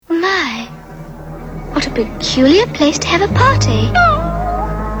What a peculiar place to have a party.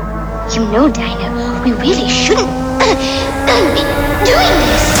 You know, Dinah, we really shouldn't be doing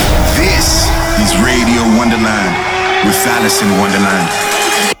this. This is Radio Wonderland with Alice in Wonderland.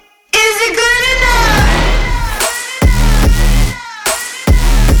 Is it good enough?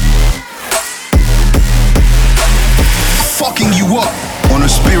 Fucking you up on a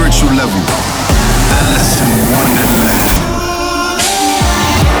spiritual level. Alice in Wonderland.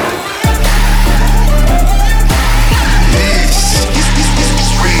 This is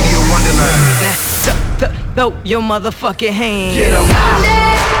Radio Wonderland. Throw your motherfucking hands. Get 'em.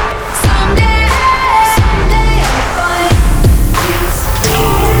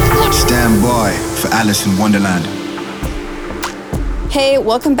 Stand by for Alice in Wonderland. Hey,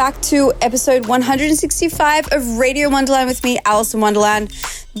 welcome back to episode 165 of Radio Wonderland with me, Alice in Wonderland.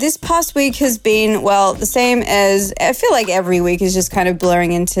 This past week has been, well, the same as, I feel like every week is just kind of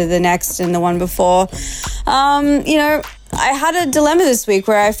blurring into the next and the one before. I had a dilemma this week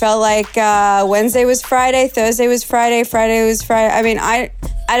where I felt like Wednesday was Friday, Thursday was Friday, Friday was Friday. I mean, I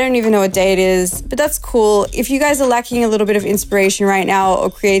don't even know what day it is, but that's cool. If you guys are lacking a little bit of inspiration right now or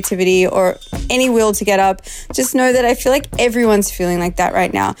creativity or any will to get up, just know that I feel like everyone's feeling like that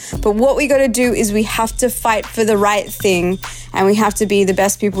right now. But what we got to do is we have to fight for the right thing and we have to be the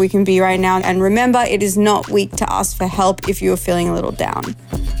best people we can be right now. And remember, it is not weak to ask for help if you are feeling a little down.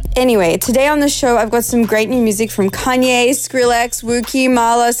 Anyway, today on the show, I've got some great new music from Kanye, Skrillex, Wookie,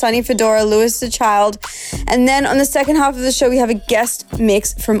 Marla, Sonny Fedora, Louis the Child. And then on the second half of the show, we have a guest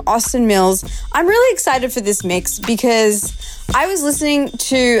mix from Austin Millz. I'm really excited for this mix because I was listening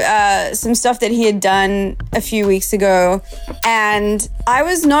to some stuff that he had done a few weeks ago and I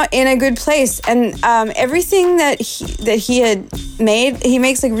was not in a good place. And everything that he had made, he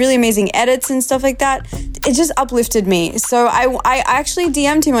makes like really amazing edits and stuff like that. It just uplifted me. So I actually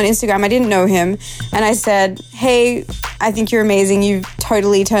DM'd him on Instagram. I didn't know him. And I said, hey, I think you're amazing. You've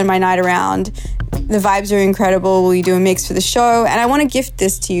totally turned my night around. The vibes are incredible. Will you do a mix for the show? And I want to gift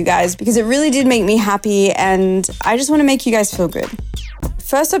this to you guys because it really did make me happy and I just want to make you guys feel good.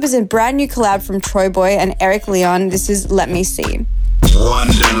 First up is a brand new collab from Troy Boy and Eric Leon. This is Let Me See.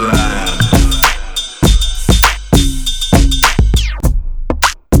 Wonderland.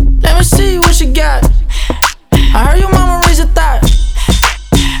 Let me see what you got. I heard your mama raise a thought.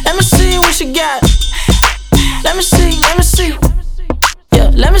 Let me see what you got. Let me see. Yeah,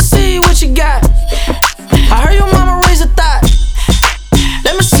 let me see what you got. I heard your mama raise a thought.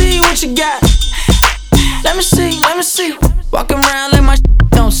 Let me see what you got. Let me see. Walking around like my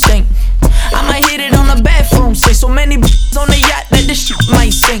don't stink. I might hit it on the bathroom sink. So many on the yacht that this shit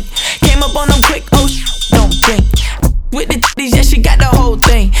might sink. Came up on them quick, oh don't think. With the titties, yeah, she got the whole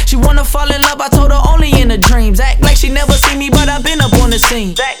thing. She wanna fall in love, I told her only in her dreams. Act like she never seen me, but I've been up on the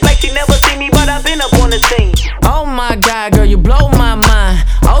scene. Oh my God, girl, you blow my mind.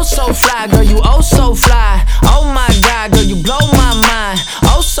 Oh so fly, girl, you oh so fly. Oh my God, girl, you blow my mind.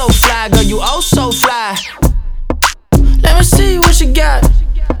 Oh so fly, girl, you oh so fly. Let me see what you got.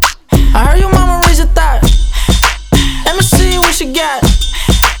 I heard your mama raise a thought. Let me see what you got.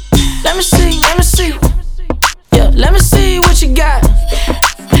 Let me see. Yeah, let me see what you got.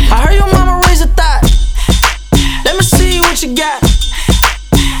 I heard your mama raise a thought. Let me see what you got.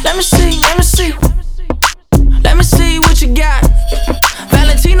 Let me see. Let me see what you got.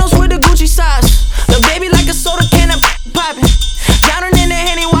 Valentinos with the Gucci sauce. The baby like a soda can of poppin'. Drowning in the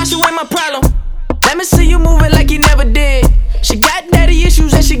Henny, wash away my problem. Let me see you moving like you never did. She got daddy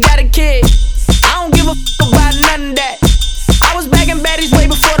issues and she got a kid. I don't give a about none of that. I was bagging baddies way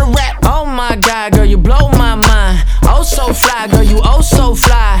before the rap. Oh my God, girl, you blow my mind. Oh so fly, girl, you oh so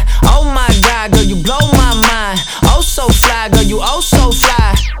fly. Oh my God, girl, you blow my mind. Oh so fly, girl, you oh so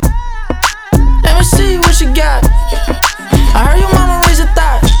fly. Let me see what you got. I heard your mama raise a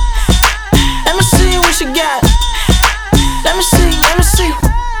thought. Let me see what you got. Let me see.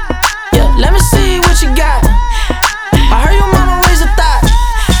 Yeah, let me see what you got. I heard your mama raise a thought.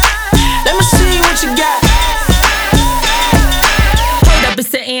 Let me see what you got. Hold up, it's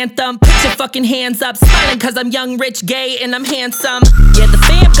the anthem. Put your fucking hands up. Smiling cause I'm young, rich, gay, and I'm handsome. Yeah, the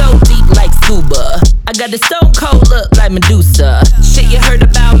fam go deep like scuba. I got a stone cold look like Medusa. Shit you heard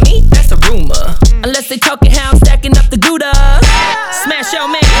about me, that's a rumor. Unless they talking how I'm stacking up the Gouda. Smash your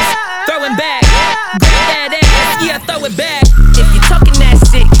mans, throwing back. Grab that ass, yeah, throw it back. If you talking that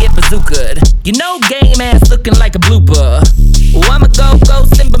shit, get bazookaed. You know game ass looking like a blooper. Oh, I'ma go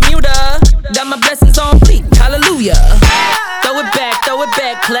ghost in Bermuda. Got my blessings on fleek, hallelujah. Throw it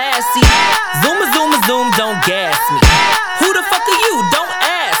back, classy. Zoom, don't gas me. Who the fuck are you? Don't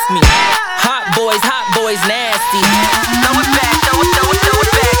ask me. Hot boys, nasty. Throw it back, throw it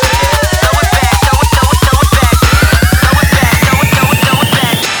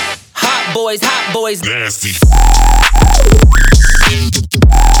always nasty.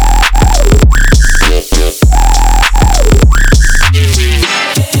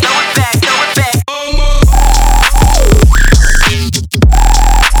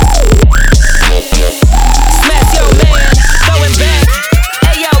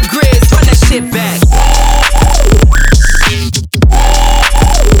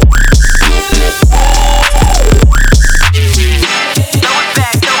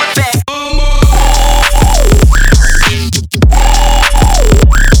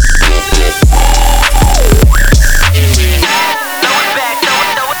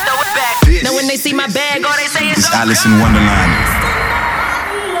 Alice in Wonderland.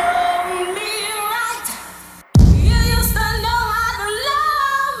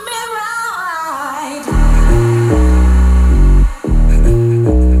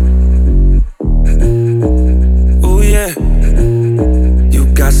 Oh yeah, you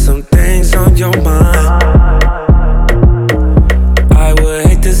got some things on your mind. I would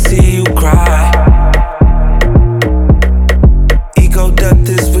hate to see you cry. Ego death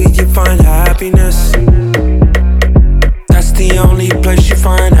is where you find happiness. The only place you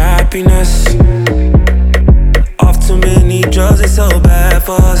find happiness. Off too many drugs, it's so bad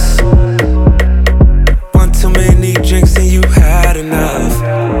for us. One too many drinks and you had enough.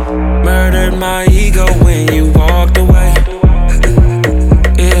 Murdered my ego when you walked away.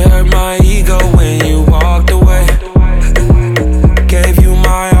 It hurt my ego when you walked away. Gave you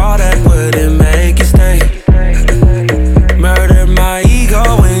my all that wouldn't make you stay. Murdered my ego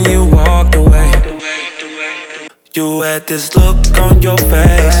when you walked away. You had this look on your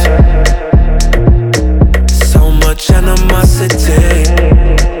face, so much animosity.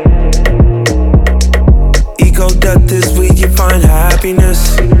 Ego death is where you find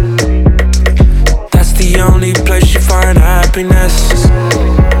happiness. That's the only place you find happiness.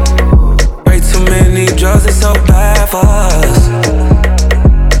 Way too many drugs, it's so bad for us.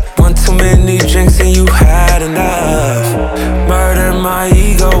 One too many drinks and you had enough. Murdered my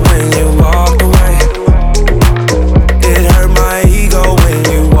ego when you walked away.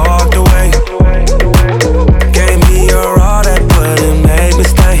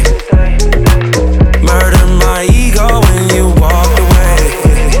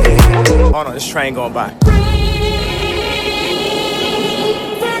 Train going by.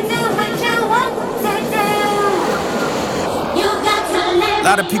 A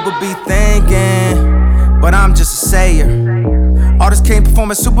lot of people be thinking, but I'm just a sayer. Artists can't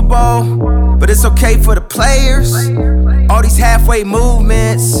perform at Super Bowl, but it's okay for the players. All these halfway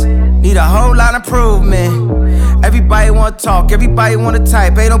movements need a whole lot of improvement. Everybody wanna talk, everybody wanna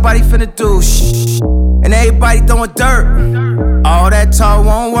type, ain't nobody finna do shh. And everybody throwing dirt. All that talk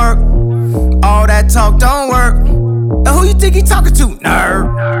won't work. All that talk don't work. And who you think he talking to? Nerd.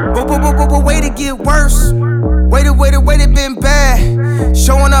 But way to get worse. Way to been bad.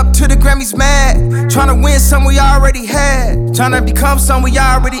 Showing up to the Grammys mad. Tryna win something we already had. Tryna become something we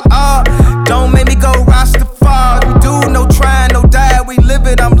already are. Don't make me go Rastafari. We do no trying, no die. We live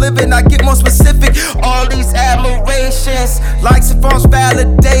it, I'm living. I get more specific. All these admirations, likes and false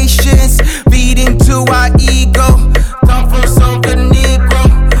validations, feed into our ego. Come from Soca Negro.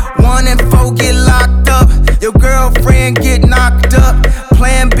 1 and 4 get locked up. Your girlfriend get knocked up.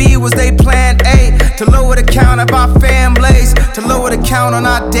 Plan B was they plan A. To lower the count of our families. To lower the count on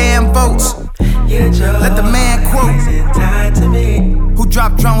our damn votes. Let the man quote. Who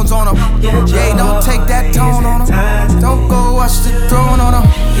dropped drones on him? Yeah, don't take that tone on him. Don't go watch the throne on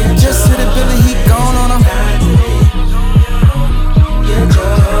him. Just hit a Billy, he gone on him.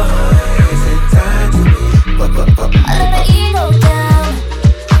 I let my ego down,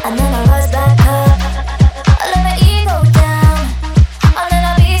 and then I rise back up. I let my ego down, and then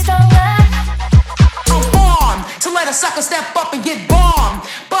I be stronger. I'm born to let a sucker step up and get bombed.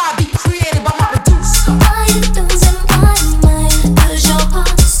 But I be created by my producer. Why you losing my mind? 'Cause your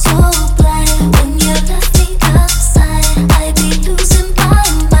heart is so blind. When you left me outside, I be losing my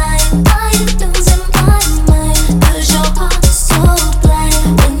mind. Why you losing my mind?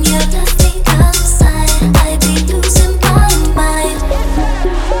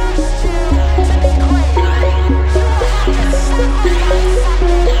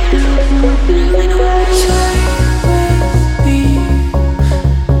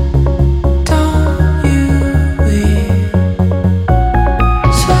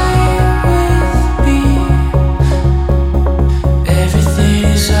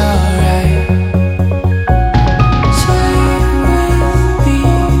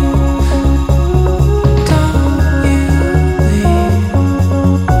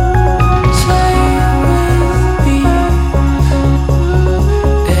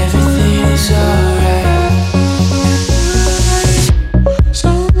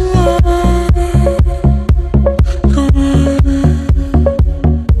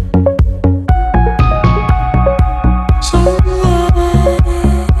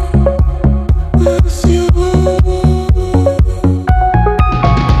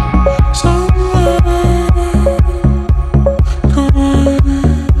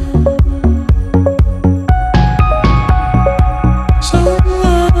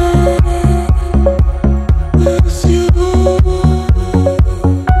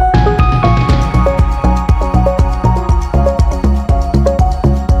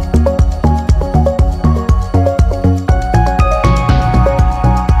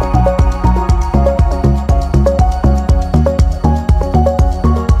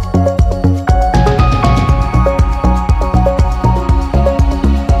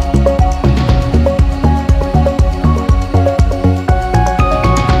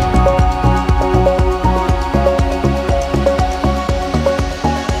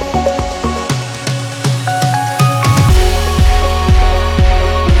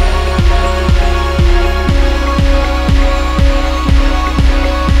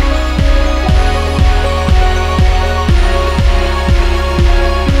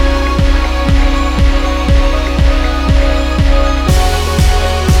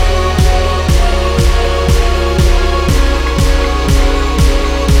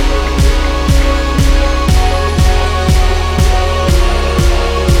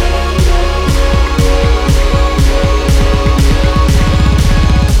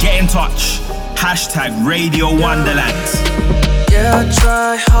 touch. Hashtag Radio Wonderland. Yeah, I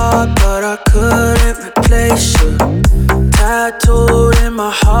tried hard, but I couldn't replace you. Tattooed in my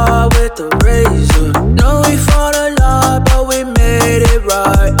heart with a razor. No, we fought a lot, but we made it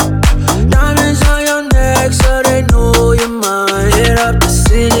right. Diamonds on your neck, so they know you're mine. Hit up the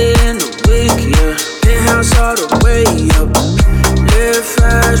city in a week, yeah. Penthouse all the way up. Live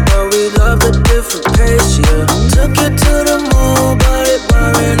fast, but we love the different pace, yeah. Took it to the moon, but it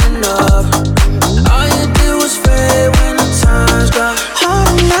weren't enough. All you did was fade when the times got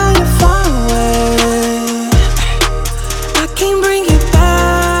harder. Now you're far away. I can't bring you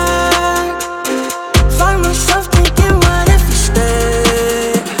back. Find myself thinking, what if you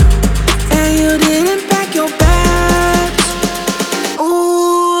stay? And you didn't pack your bags.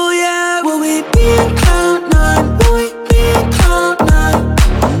 Ooh, yeah. Will we be in cloud nine? Will we be in cloud nine?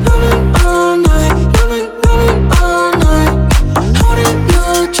 Running all night, running all night. Holding you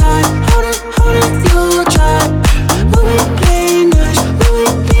tight, holding you tight. Will we play nice? Will we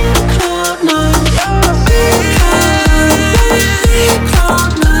be in cloud nine? Be in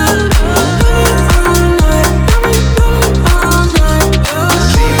cloud nine, running all night, running all night.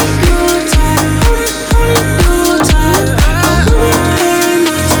 Holding you tight, holding you tight. Will we play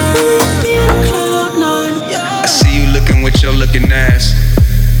nice? Will we be in cloud nine? I see you looking with your looking ass.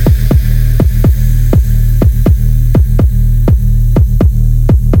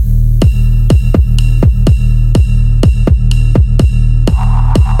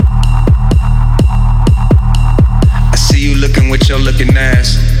 I see you looking with your looking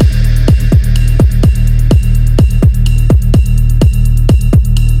ass.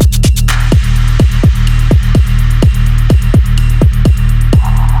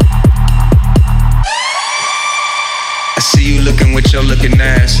 I see you looking with your looking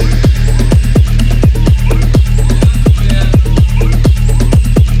ass.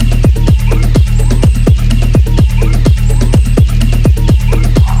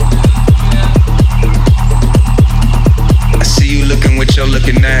 I see you looking with your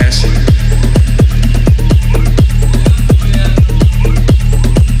looking ass.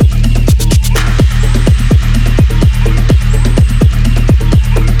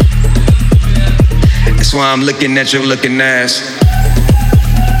 That's why I'm looking at your looking ass.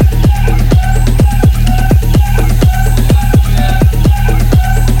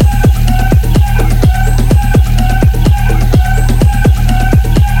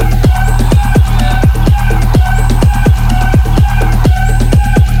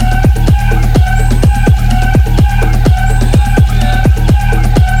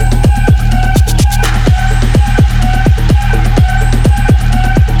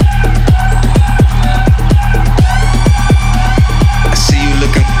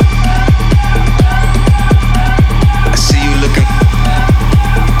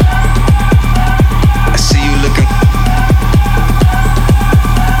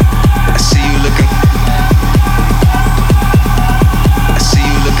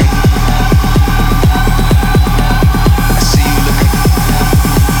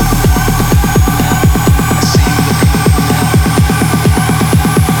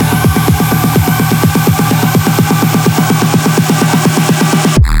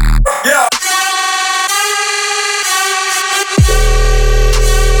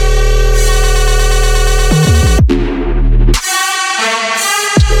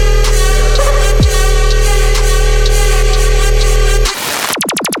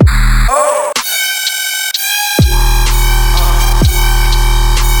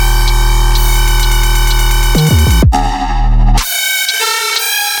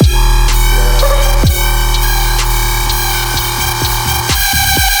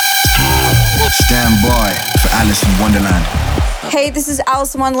 Stand by for Alice in Wonderland. Hey, this is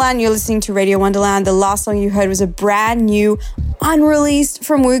Alice in Wonderland. You're listening to Radio Wonderland. The last song you heard was a brand new, unreleased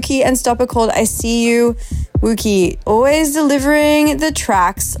from Wookie and Stopper called I See You. Wookie, always delivering the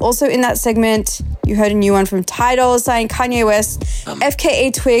tracks. Also in that segment, you heard a new one from Ty Dolla $ign, Kanye West,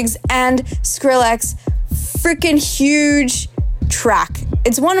 FKA Twigs, and Skrillex. Freaking huge track.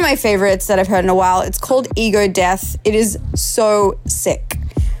 It's one of my favorites that I've heard in a while. It's called Ego Death. It is so sick.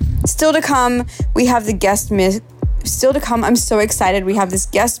 Still to come, we have the guest mix. Still to come, I'm so excited. We have this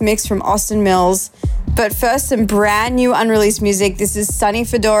guest mix from Austin Millz. But first, some brand new unreleased music. This is Sunny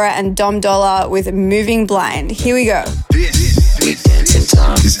Fedora and Dom Dollar with Moving Blind. Here we go. This We dancing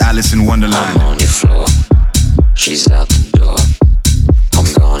time. is Alice in Wonderland. I'm on your floor. She's out the door.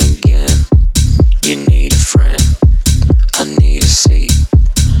 I'm gone again. You need a friend. I need a seat.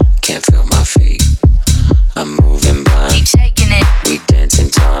 Can't feel my feet. I'm moving blind. Keep shaking it. We dancing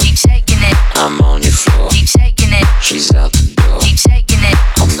time. Keep shaking it. I'm on your floor. Keep shaking it. She's out the door. Keep shaking it.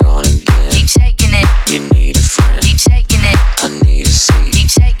 I'm gone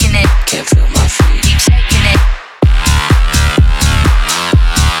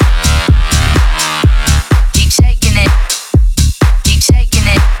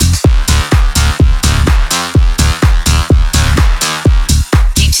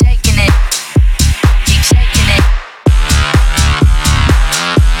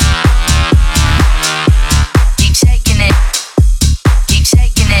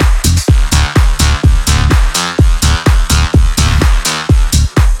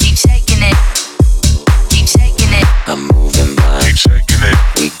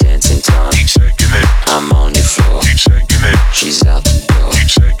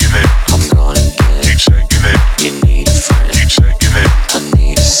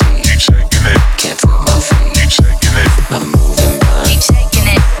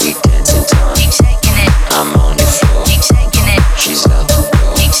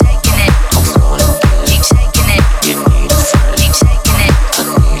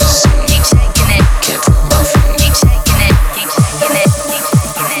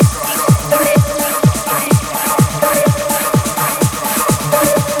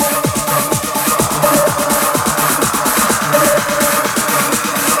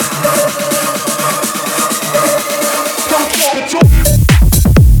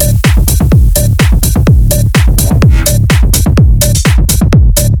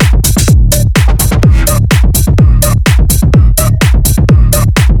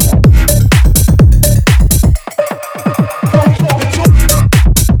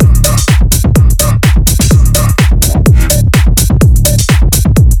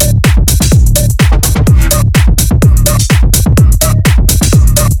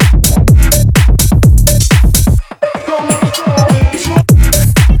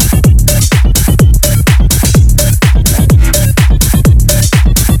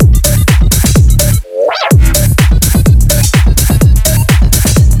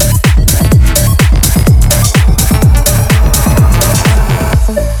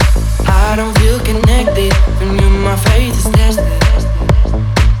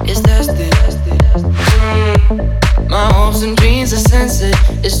My hopes and dreams are censored.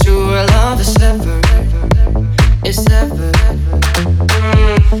 It's true, our love is separate. It's separate.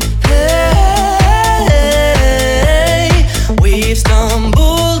 Hey, we've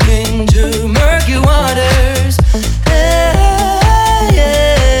stumbled into murky waters. Hey,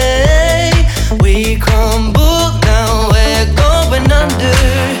 we crumble, now we're going under,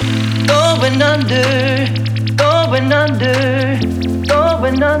 going under, going under,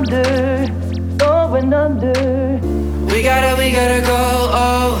 going under, going under. We gotta go,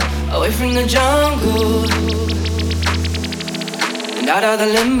 oh, away from the jungle and out of the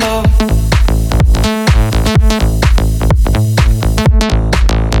limbo.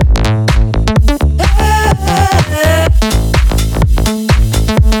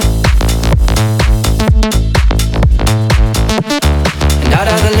 And out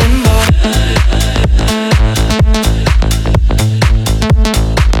of the limbo.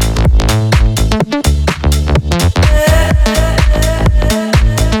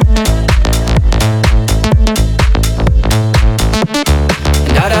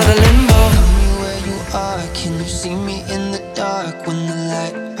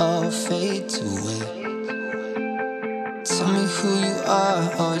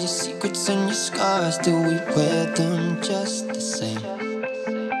 Do we wear them just the same?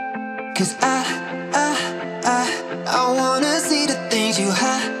 'Cause I wanna see the things you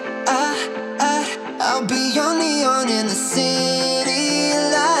hide. I'll be your neon in the city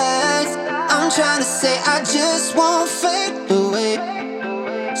lights. I'm trying to say I just won't fade away.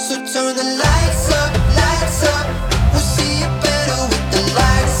 So turn the lights up, lights up. We'll see it better with the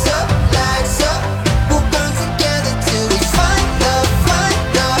lights up, lights up. We'll burn together till we find love, find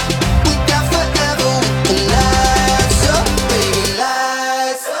love. We got forever with the lights up, baby,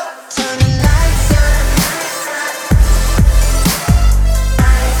 lights up. Turn the lights up,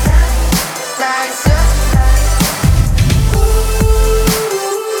 lights up.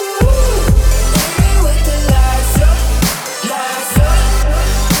 Baby, with the lights up, lights up.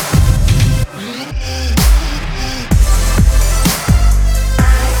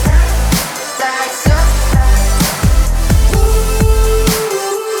 Lights up.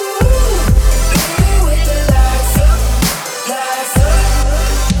 Baby, with the lights up, lights up.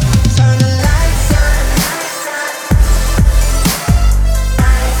 Turn the lights up,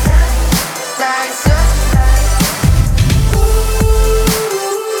 lights up.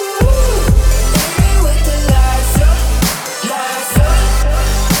 Baby, with the lights up, lights up.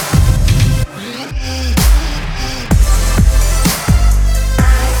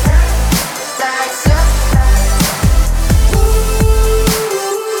 Lights up.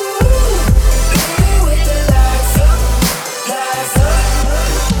 Baby, with the lights up, lights up.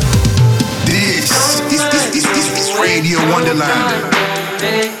 This is Radio Wonderland.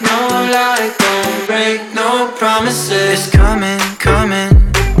 Make no lie, don't break no promises. It's coming, coming.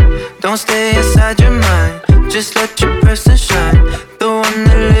 Don't stay inside your mind. Just let your person shine. The one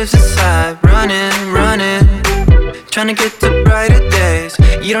that lives inside. Running, running. Trying to get to brighter days.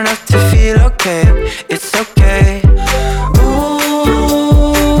 You don't have to feel okay. It's okay. Ooh,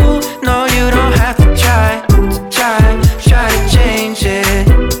 no, you don't have to try to change it.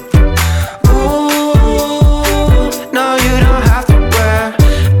 Ooh, no, you don't have to wear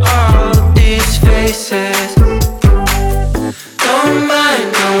all these faces. Don't mind,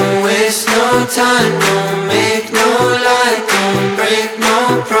 don't waste no time. Don't make no lie, don't break no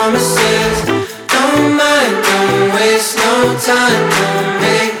promises. Don't mind, don't waste no time. Don't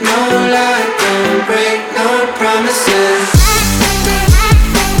make no lie, don't break no promises.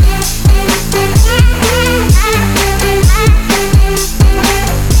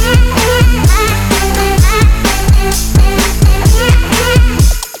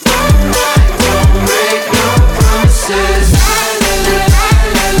 Don't break no promises.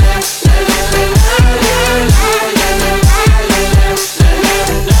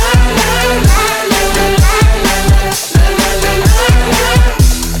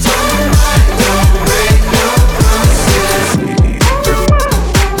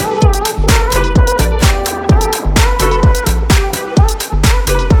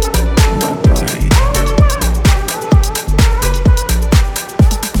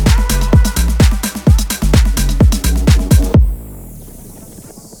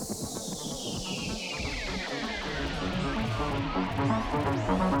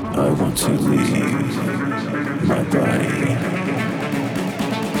 I want to leave my body.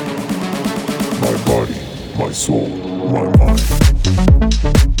 My body, my soul, my mind.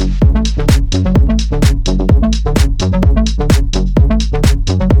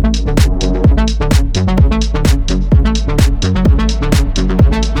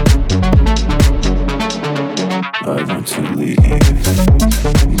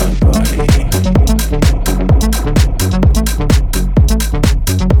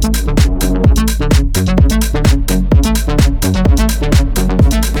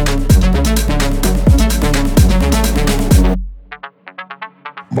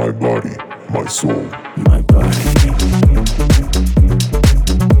 soul, my body.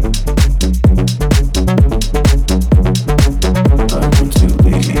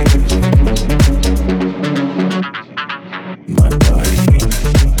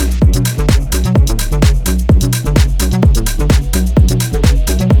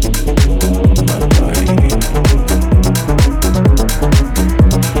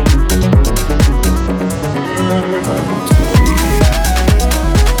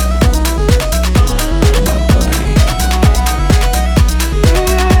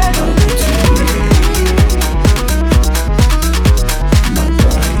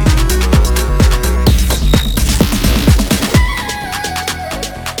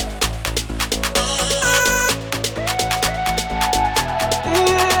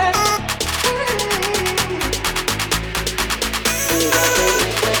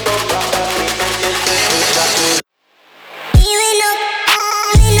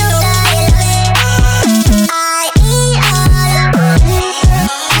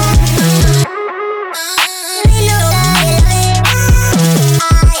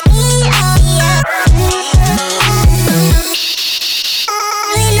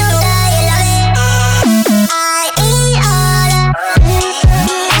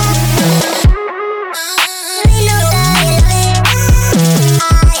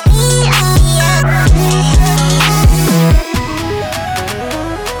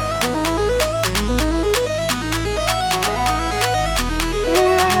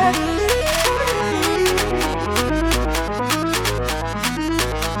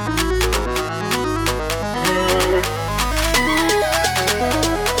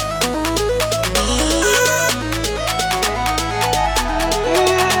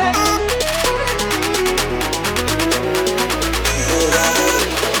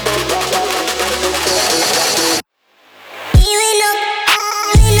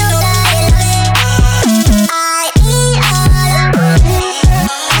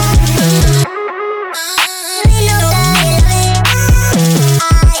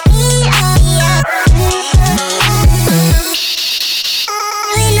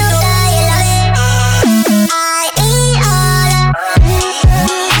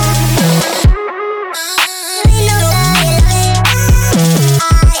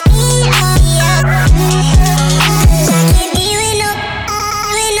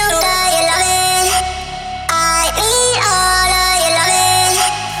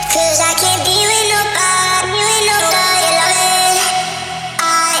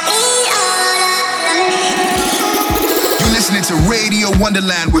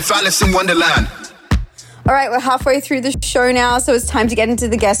 Wonderland with Alice in Wonderland. All right, we're halfway through the show now, so it's time to get into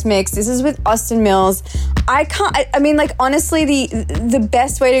the guest mix. This is with Austin Millz. I mean, like, honestly, the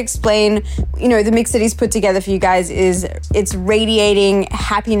best way to explain, you know, the mix that he's put together for you guys is it's radiating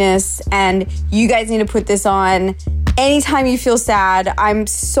happiness, and you guys need to put this on anytime you feel sad. I'm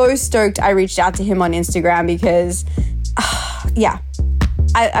so stoked I reached out to him on Instagram because, yeah,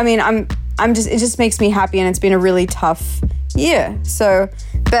 I mean, I'm just, it just makes me happy, and it's been a really tough year. So,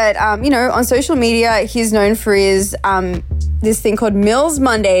 but, you know, on social media, he's known for his, this thing called Millz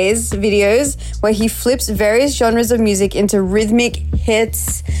Mondays videos, where he flips various genres of music into rhythmic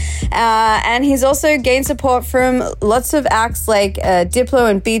hits. And he's also gained support from lots of acts like Diplo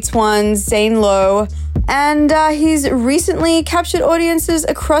and Beats One, Zane Lowe. And he's recently captured audiences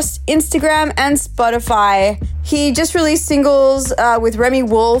across Instagram and Spotify. He just released singles with Remy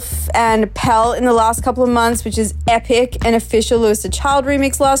Wolf and Pell in the last couple of months, which is epic, an official Lewis the Child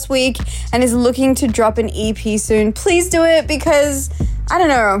remix last week, and is looking to drop an EP soon. Please do it, because, I don't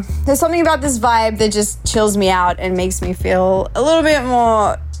know, there's something about this vibe that just chills me out and makes me feel a little bit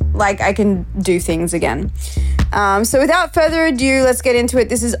more like I can do things again. So without further ado, let's get into it.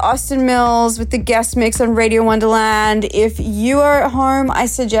 This is Austin Millz with the guest mix on Radio Wonderland. If you are at home, I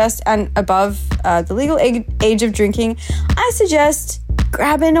suggest, and above the legal age of drinking, I suggest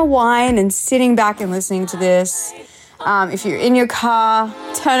grabbing a wine and sitting back and listening to this. If you're in your car,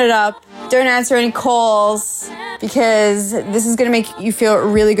 turn it up. Don't answer any calls, because this is going to make you feel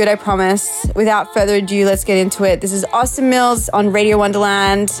really good, I promise. Without further ado, let's get into it. This is Austin Millz on Radio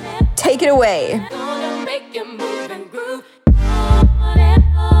Wonderland. Take it away.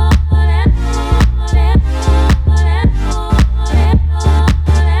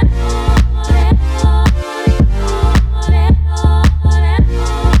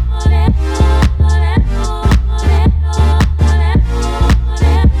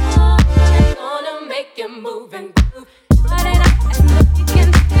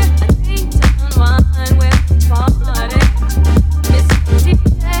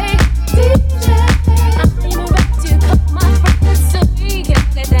 DJ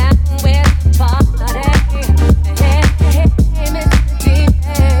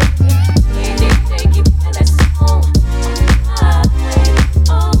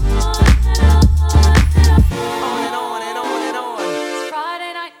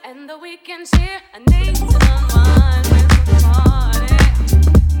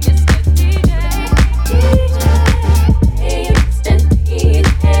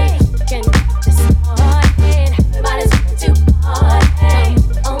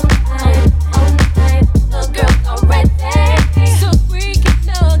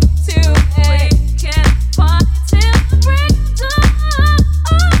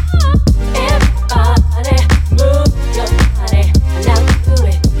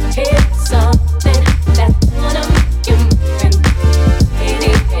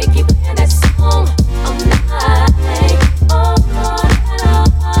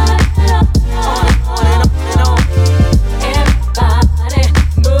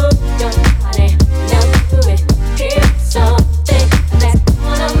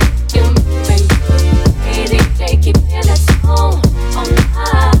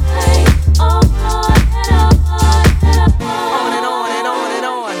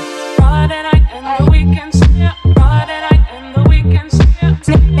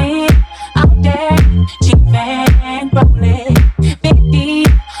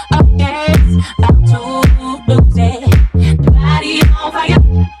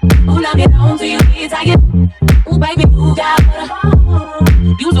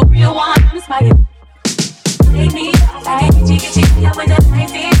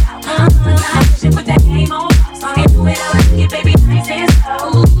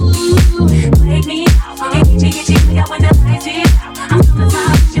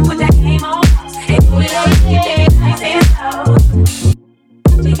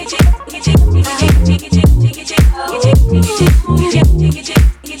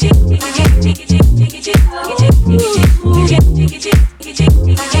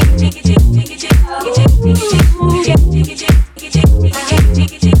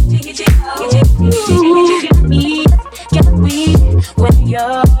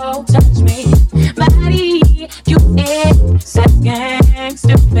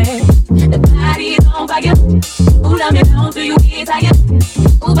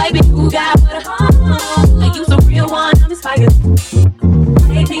Ooh, baby, you got what I want. You so real one, I'm inspired.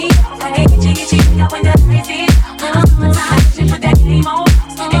 Baby, hey, jiggy, when the lights is out. Time put that game on.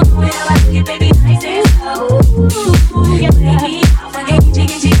 And do it how I like it, baby, nice and slow. Yeah, baby, hey,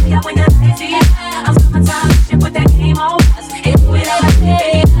 jiggy, when the lights is out. I'm summertime, put that game on. And do it how I like it,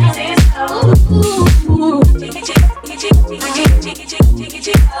 baby, nice and slow.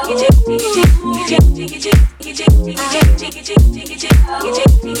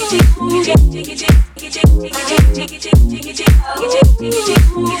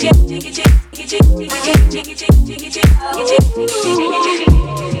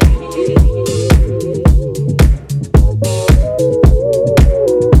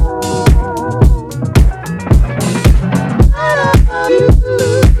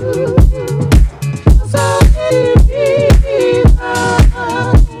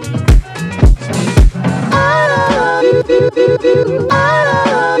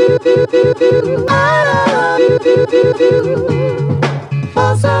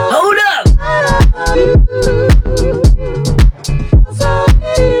 Hold up!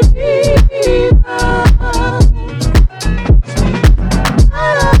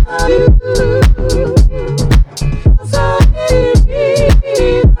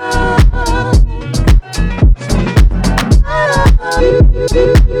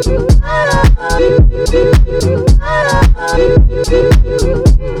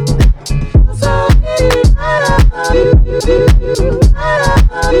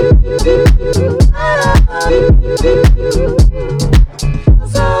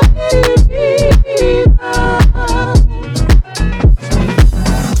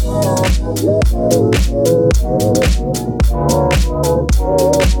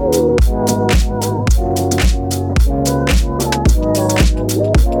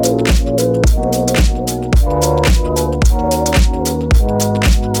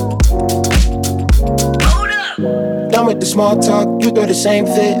 Small talk, you throw the same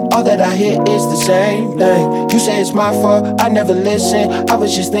fit. All that I hear is the same thing. You say it's my fault, I never listen. I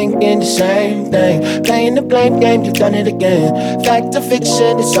was just thinking the same thing. Playing the blame game, you've done it again. Fact or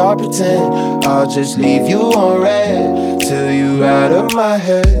fiction, it's all pretend. I'll just leave you on red till you out of my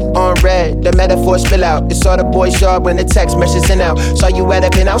head. On red, the metaphor spill out. It's all the boys sharp when the text message sent out. Saw you at a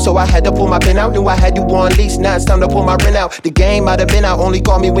pin out, so I had to pull my pin out. Knew I had you on lease, now it's time to pull my rent out. The game might have been out, only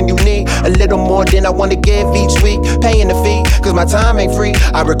call me when you need a little more than I wanna give each week. Paying the fee, cause my time ain't free.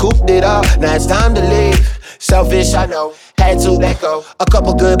 I recouped it all, now it's time to leave. Selfish, I know, had to let go. A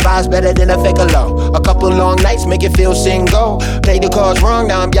couple goodbyes better than a fake alone. A couple long nights make it feel single. Played the cards wrong,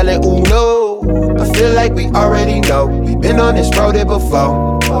 now I'm yelling, ooh no. I feel like we already know, we've been on this road here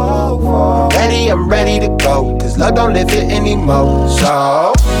before. Ready, I'm ready to go, cause love don't live here anymore.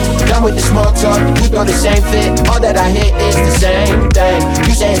 So, done with the small talk, you throw the same fit. All that I hear is the same thing.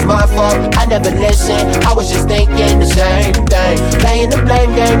 You say it's my fault, I never listen. I was just thinking the same thing. Playing the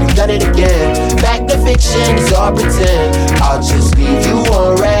blame game, you done it again. Back to fiction, it's all pretend. I'll just leave you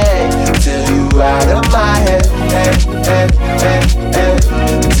on red till you out of my head,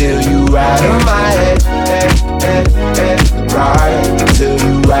 till you out of my head, right, till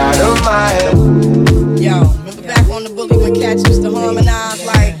you out of my head. Yo, remember back on the bully when cats used to harmonize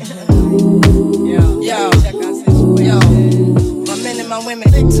like, yo, my men and my women,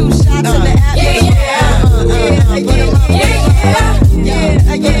 take 2 shots in the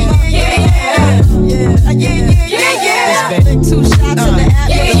Take 2 shots in the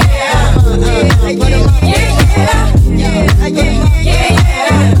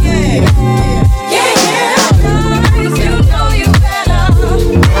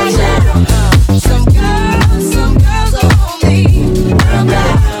Some girls are on me.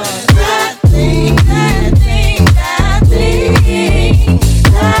 That thing.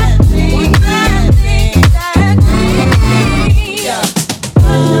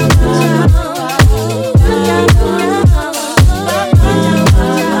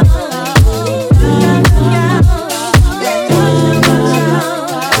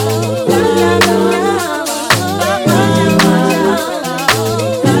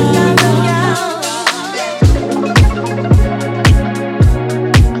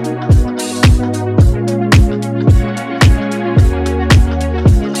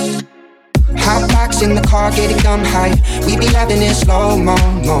 in the car getting dumb high. We be laughing in slow-mo.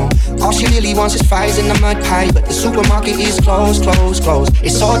 All she really wants is fries in the mud pie, but the supermarket is closed.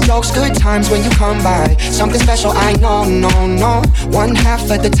 It's all jokes, good times when you come by. Something special, I know, no. One half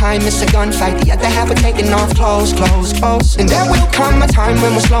of the time it's a gunfight, the other half are taking off clothes. And there will come a time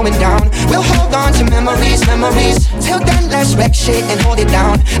when we're slowing down. We'll hold on to memories. Till then, let's wreck shit and hold it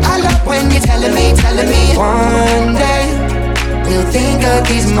down. I love when you're telling me one day still think of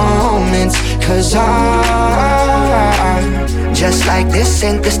these moments. Cause I'm just like this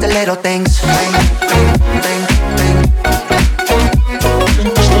and just the little things. Bang, bang, bang, bang.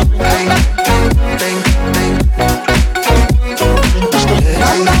 Bang, bang, bang.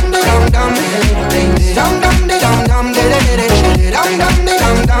 Dum dum de dum dum, dum dum de dum dum, de de de de. Dum dum de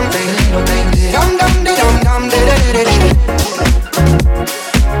dum dum, dum dum de dum dum, de de de de.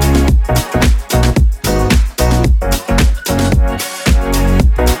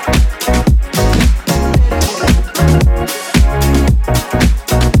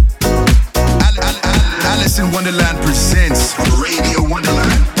 Wonderland presents Radio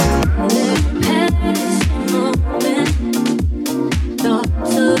Wonderland.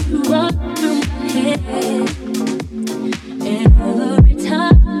 Every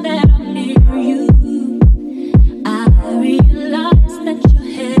time that I'm near you, I realize that you're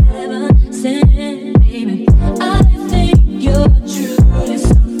heaven sent, baby. I think you're truly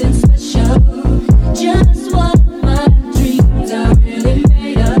something special. Just what my dreams are really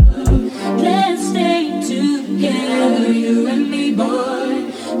made of. Let's stay together, you and me,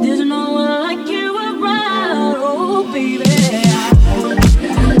 boy. There's no one like you around, oh baby.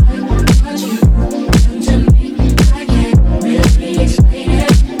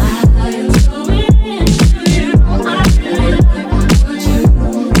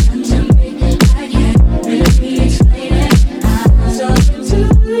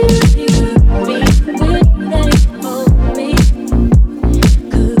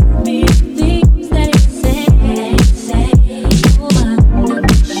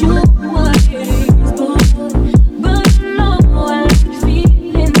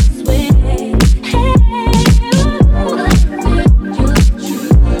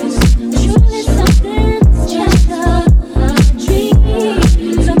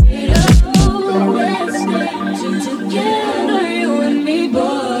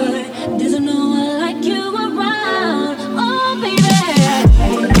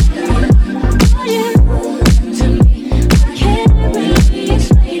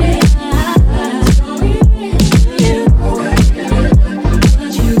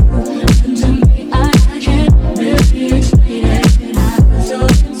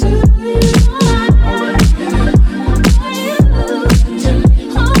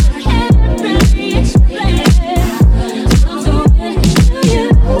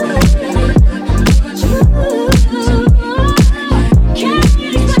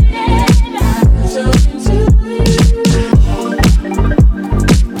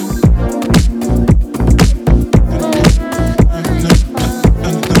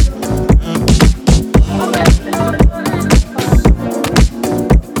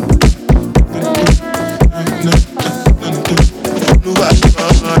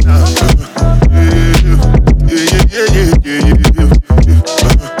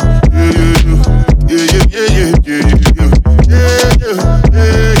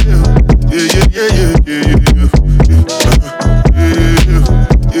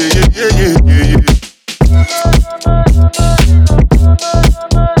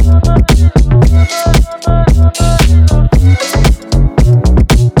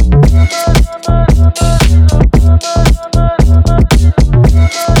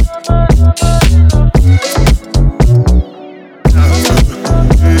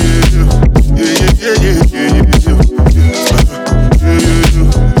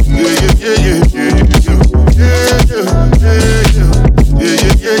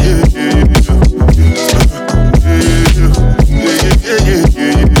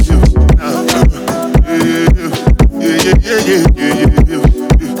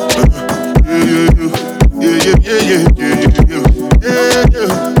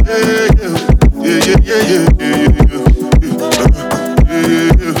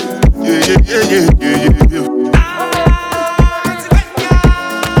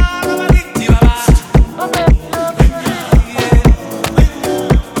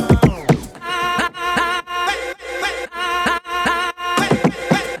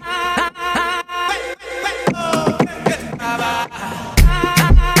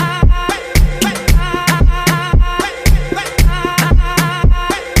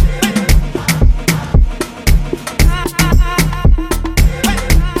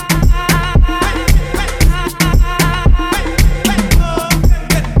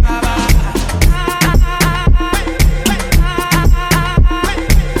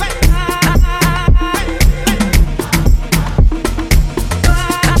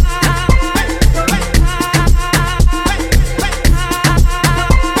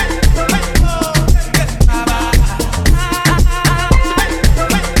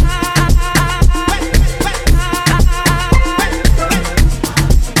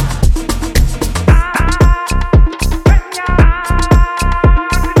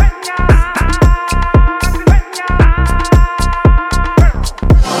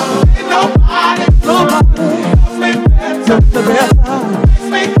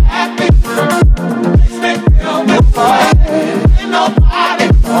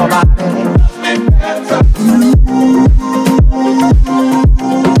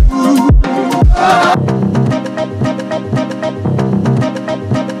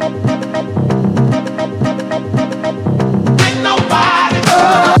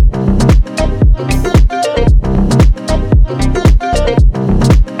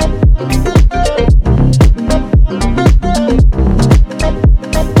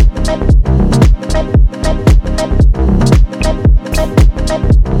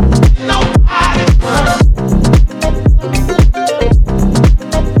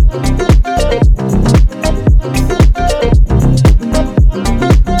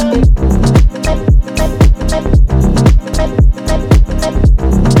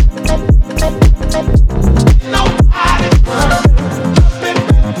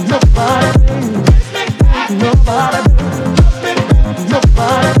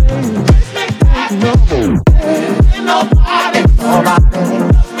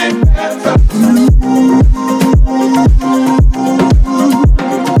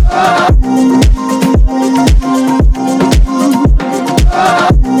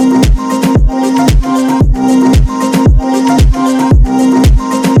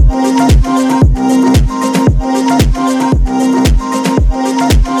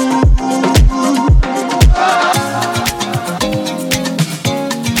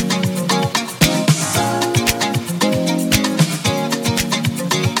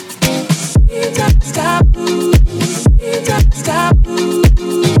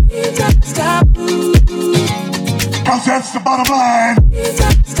 Wonderland.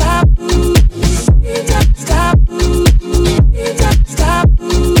 Stop. Stop. Stop.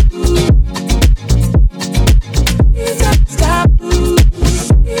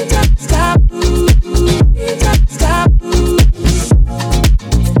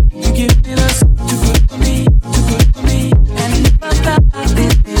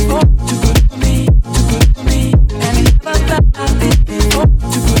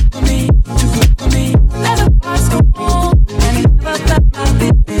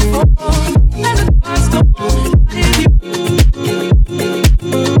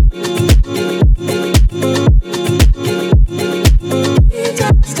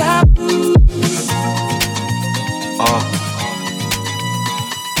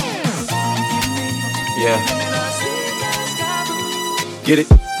 Get it?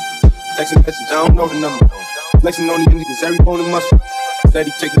 Text a message, I don't know the number. Flexing on these niggas, every bone and muscle.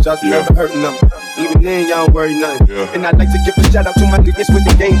 Steady taking shots, never hurting them. Even then, y'all don't worry nothing. And I'd like to give a shout out to my niggas with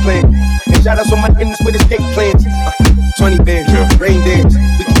the game plan. And shout out to my niggas with escape plans. 20 bands, rain dance.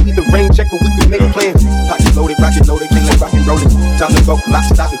 We can either rain check or we can make plans. Pocket loaded, rocket loaded, can't let rock and roll it. Time to go, lock,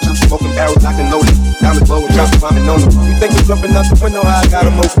 stock, and two smoking barrels, lock and loaded. Down the glow and drop climbing on them. You think we're jumping out the window, I got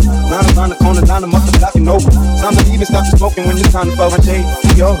them open. Line around the corner, line them up and knocking over. Time to even stop the smoking when it's time to blow. My shade,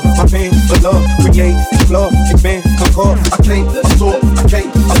 yo, my pain, for love, create, explore, expand, concord. I can't absorb, I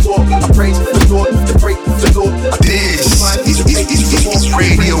can't absorb. I praise the Lord, the break, the Lord. This is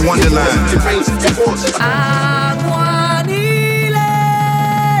Radio Wonderland.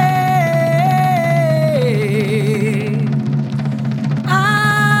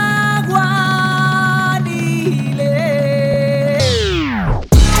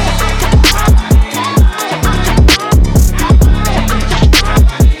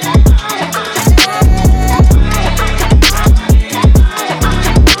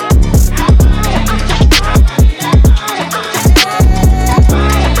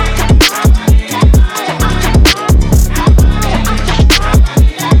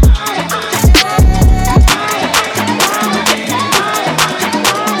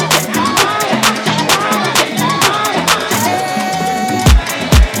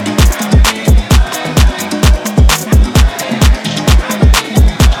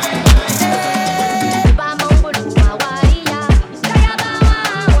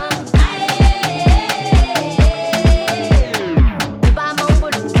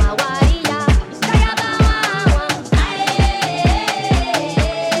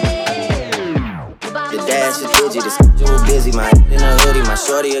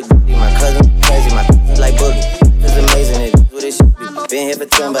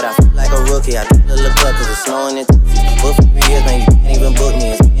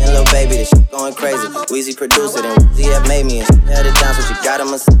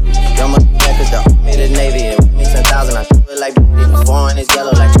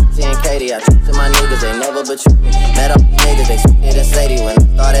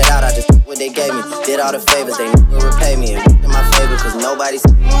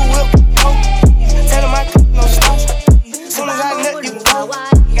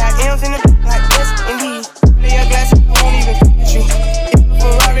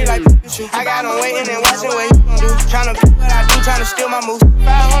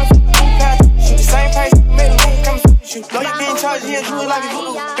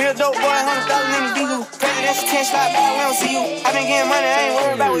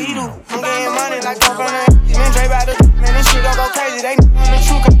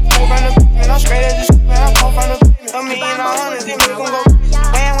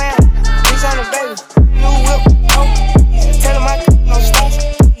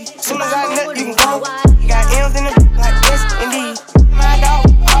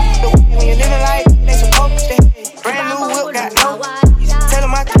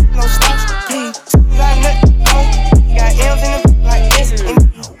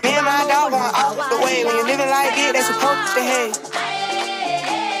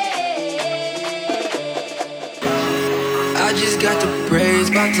 I just got the braids,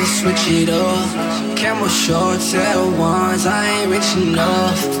 about to switch it up. Camel shorts, L1s, I ain't rich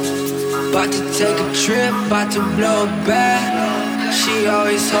enough. About to take a trip, about to blow it back. She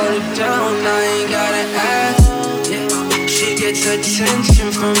always hold it down, I ain't gotta ask. Yeah. She gets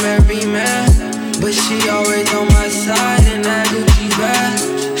attention from every man, but she always on my side and that Gucci bag.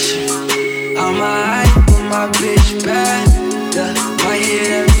 I'm alright with my bitch back. Yeah. Might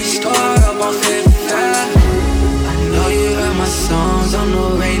hit every store up on 5th Ave. Know you heard my songs on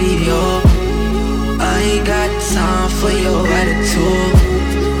the radio. I ain't got time for your attitude.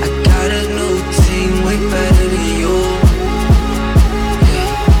 I got a new team way better than you.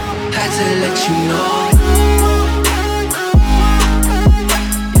 Yeah, had to let you know.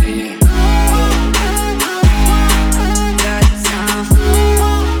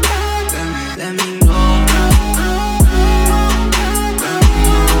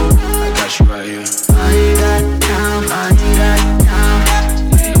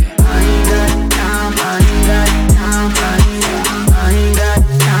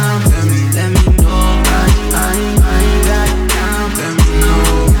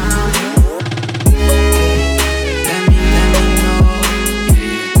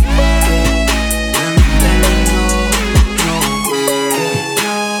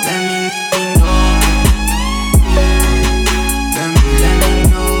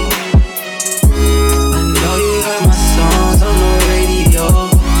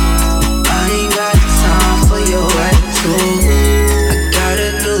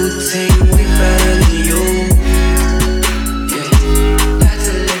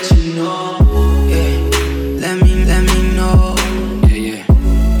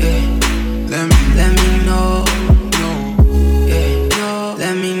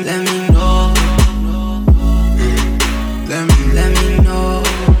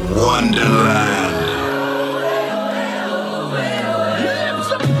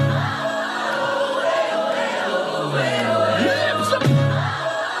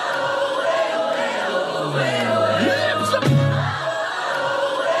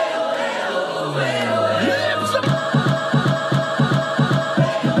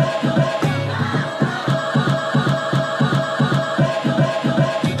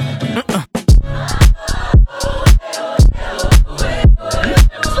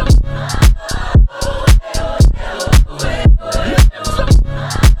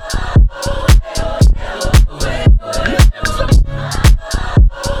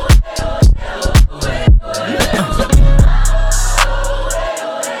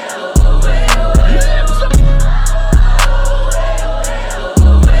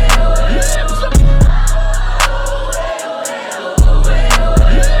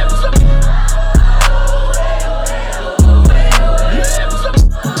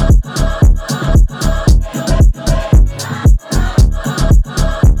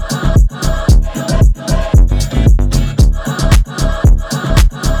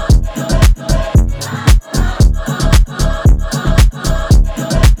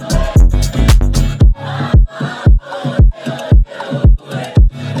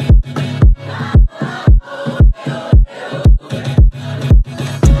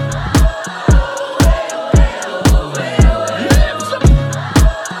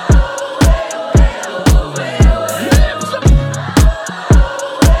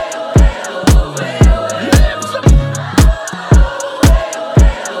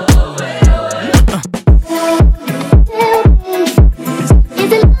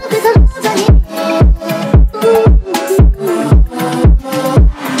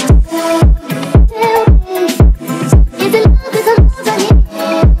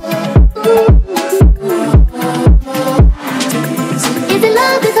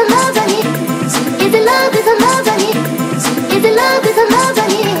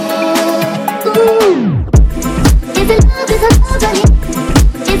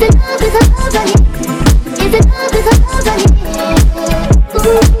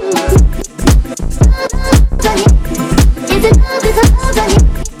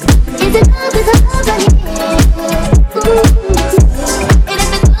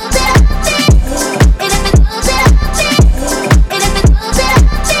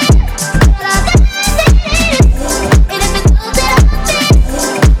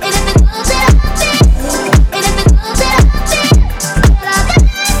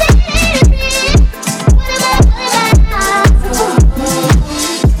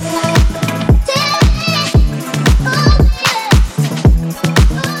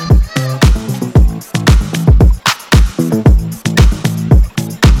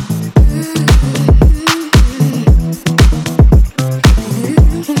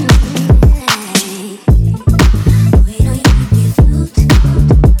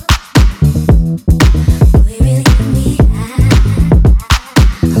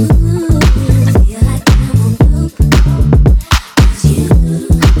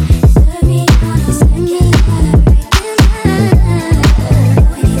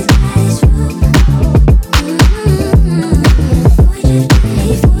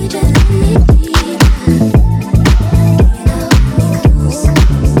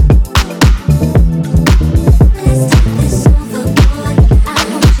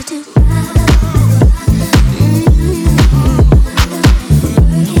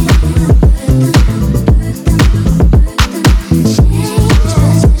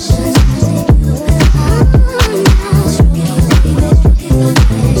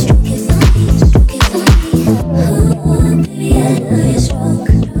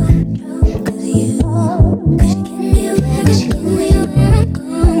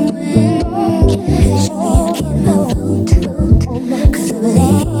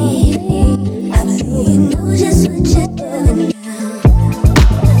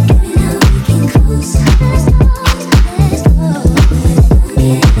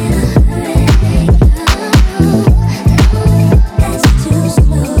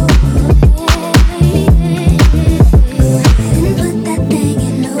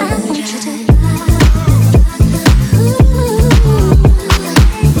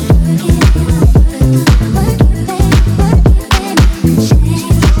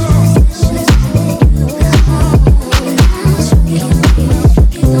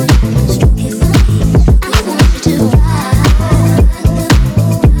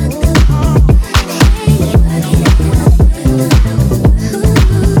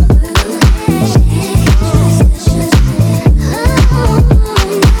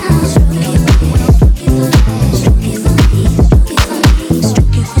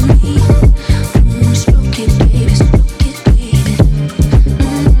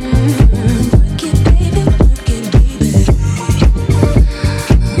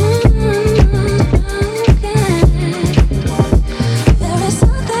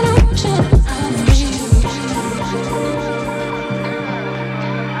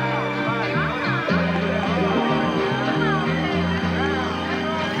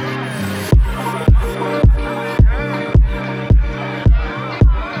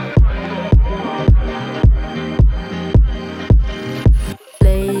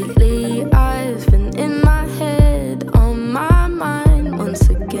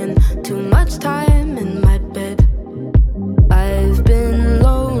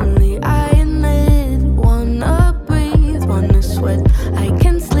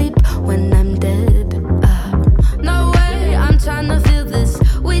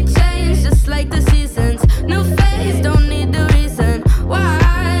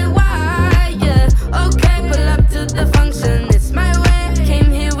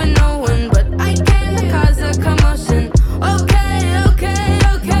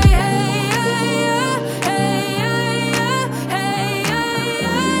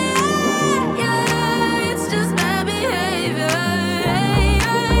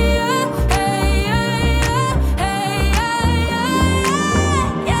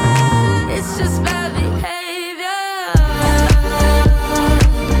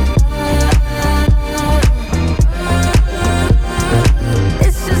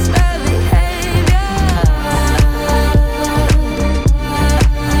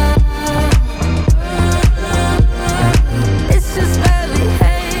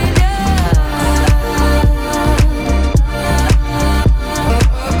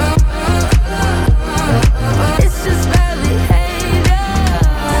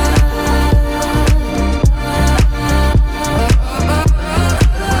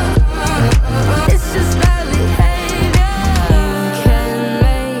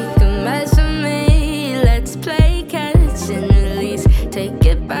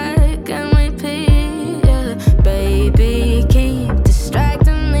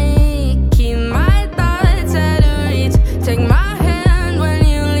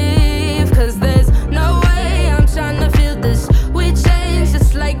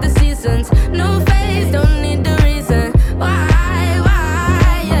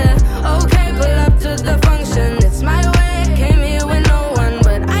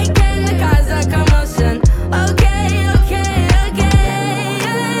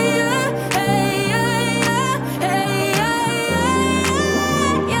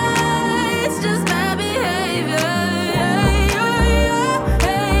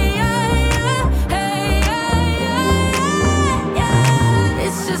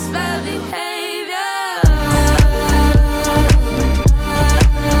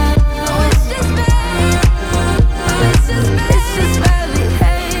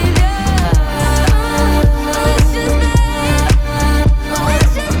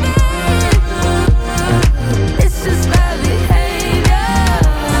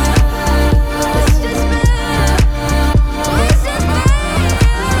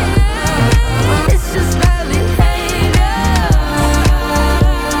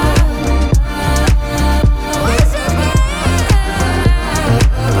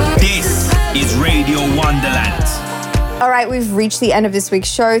 reached the end of this week's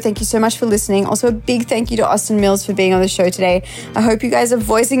show. Thank you so much for listening. Also, a big thank you to Austin Millz for being on the show today. I hope you guys are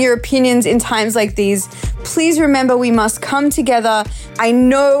voicing your opinions in times like these. Please remember, we must come together. I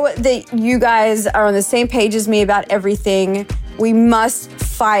know that you guys are on the same page as me about everything. We must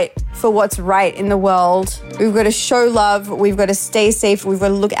fight for what's right in the world. We've got to show love. We've got to stay safe. We've got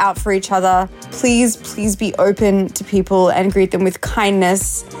to look out for each other. Please be open to people and greet them with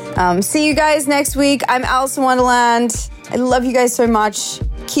kindness. See you guys next week. I'm Alice in Wonderland. I love you guys so much.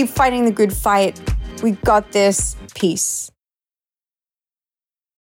 Keep fighting the good fight. We got this. Peace.